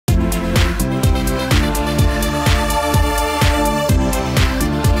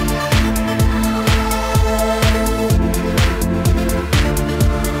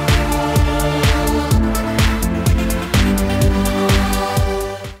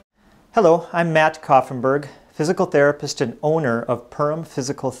Hello, I'm Matt Kaufenberg, physical therapist and owner of Perm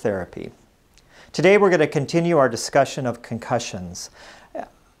Physical Therapy. Today we're going to continue our discussion of concussions.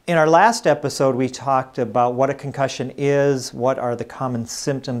 In our last episode we talked about what a concussion is, what are the common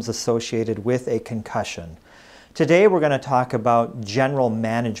symptoms associated with a concussion. Today we're going to talk about general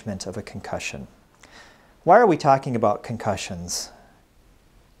management of a concussion. Why are we talking about concussions?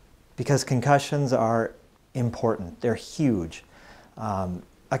 Because concussions are important. They're huge.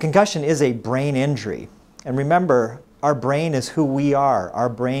 A concussion is a brain injury. And remember, our brain is who we are. Our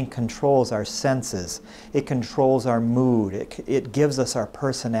brain controls our senses. It controls our mood. It gives us our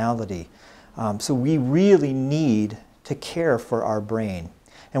personality. So we really need to care for our brain.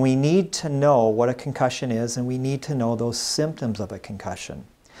 And we need to know what a concussion is, and we need to know those symptoms of a concussion.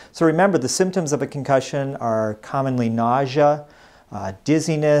 So remember, the symptoms of a concussion are commonly nausea,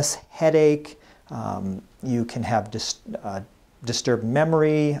 dizziness, headache. You can have disturbed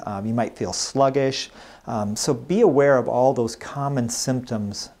memory, you might feel sluggish. So be aware of all those common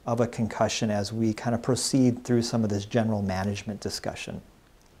symptoms of a concussion as we kind of proceed through some of this general management discussion.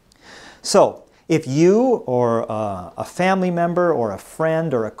 So if you or a family member or a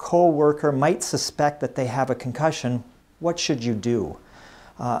friend or a co-worker might suspect that they have a concussion, what should you do?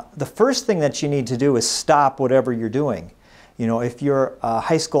 The first thing that you need to do is stop whatever you're doing. You know, if you're a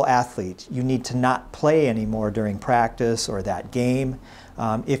high school athlete, you need to not play anymore during practice or that game.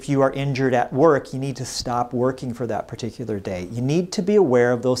 If you are injured at work, you need to stop working for that particular day. You need to be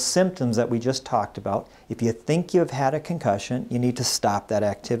aware of those symptoms that we just talked about. If you think you've had a concussion, you need to stop that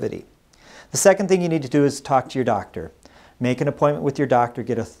activity. The second thing you need to do is talk to your doctor. Make an appointment with your doctor,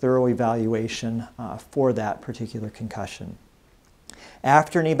 get a thorough evaluation for that particular concussion.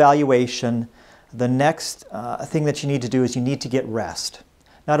 After an evaluation, the next thing that you need to do is you need to get rest.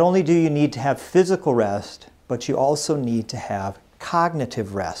 Not only do you need to have physical rest, but you also need to have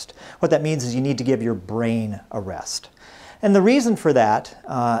cognitive rest. What that means is you need to give your brain a rest. And the reason for that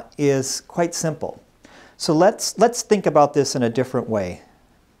is quite simple. So let's think about this in a different way.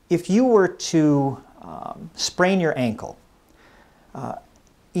 If you were to sprain your ankle,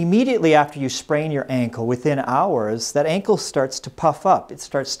 immediately after you sprain your ankle, within hours, that ankle starts to puff up. It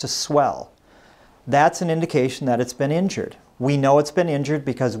starts to swell. That's an indication that it's been injured. We know it's been injured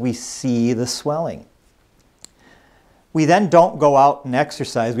because we see the swelling. We then don't go out and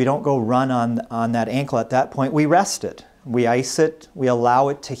exercise. We don't go run on that ankle at that point. We rest it. We ice it. We allow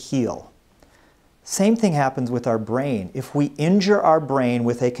it to heal. Same thing happens with our brain. If we injure our brain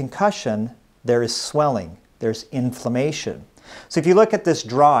with a concussion, there is swelling. There's inflammation. So if you look at this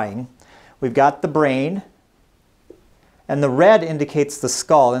drawing, we've got the brain, and the red indicates the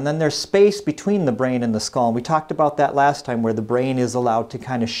skull, and then there's space between the brain and the skull. And we talked about that last time, where the brain is allowed to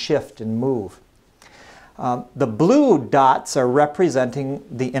kind of shift and move. The blue dots are representing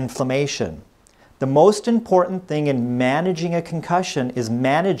the inflammation. The most important thing in managing a concussion is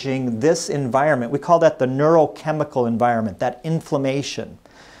managing this environment. We call that the neurochemical environment, that inflammation.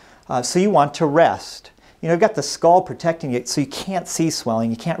 So you want to rest. You know, you've got the skull protecting it, so you can't see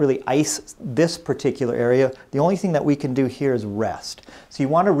swelling. You can't really ice this particular area. The only thing that we can do here is rest. So you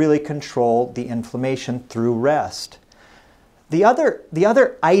want to really control the inflammation through rest. The other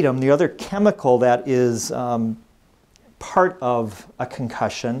item, the other chemical that is part of a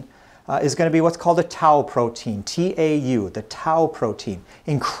concussion is going to be what's called a tau protein, T-A-U, the tau protein.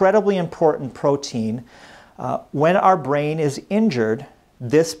 Incredibly important protein. When our brain is injured,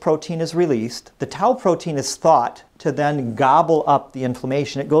 this protein is released. The tau protein is thought to then gobble up the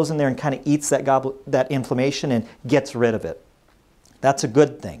inflammation. It goes in there and kind of eats that inflammation and gets rid of it. That's a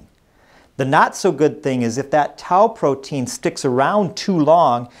good thing. The not so good thing is if that tau protein sticks around too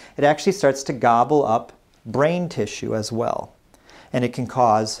long, it actually starts to gobble up brain tissue as well. And it can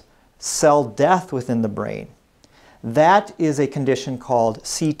cause cell death within the brain. That is a condition called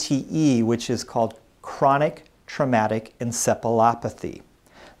CTE, which is called chronic traumatic encephalopathy.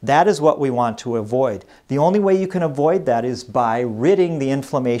 That is what we want to avoid. The only way you can avoid that is by ridding the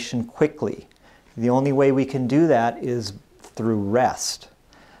inflammation quickly. The only way we can do that is through rest.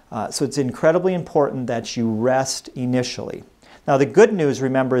 So it's incredibly important that you rest initially. Now the good news,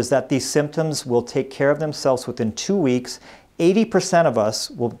 remember, is that these symptoms will take care of themselves within 2 weeks. 80% of us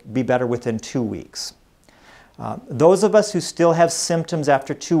will be better within 2 weeks. Those of us who still have symptoms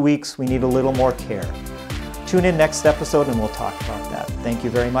after 2 weeks, we need a little more care. Tune in next episode and we'll talk about that. Thank you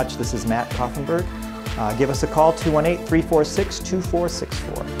very much. This is Matt Kaufenberg. Give us a call,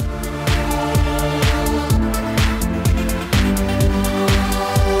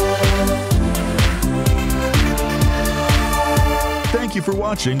 Thank you for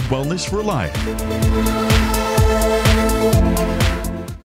watching Wellness for Life.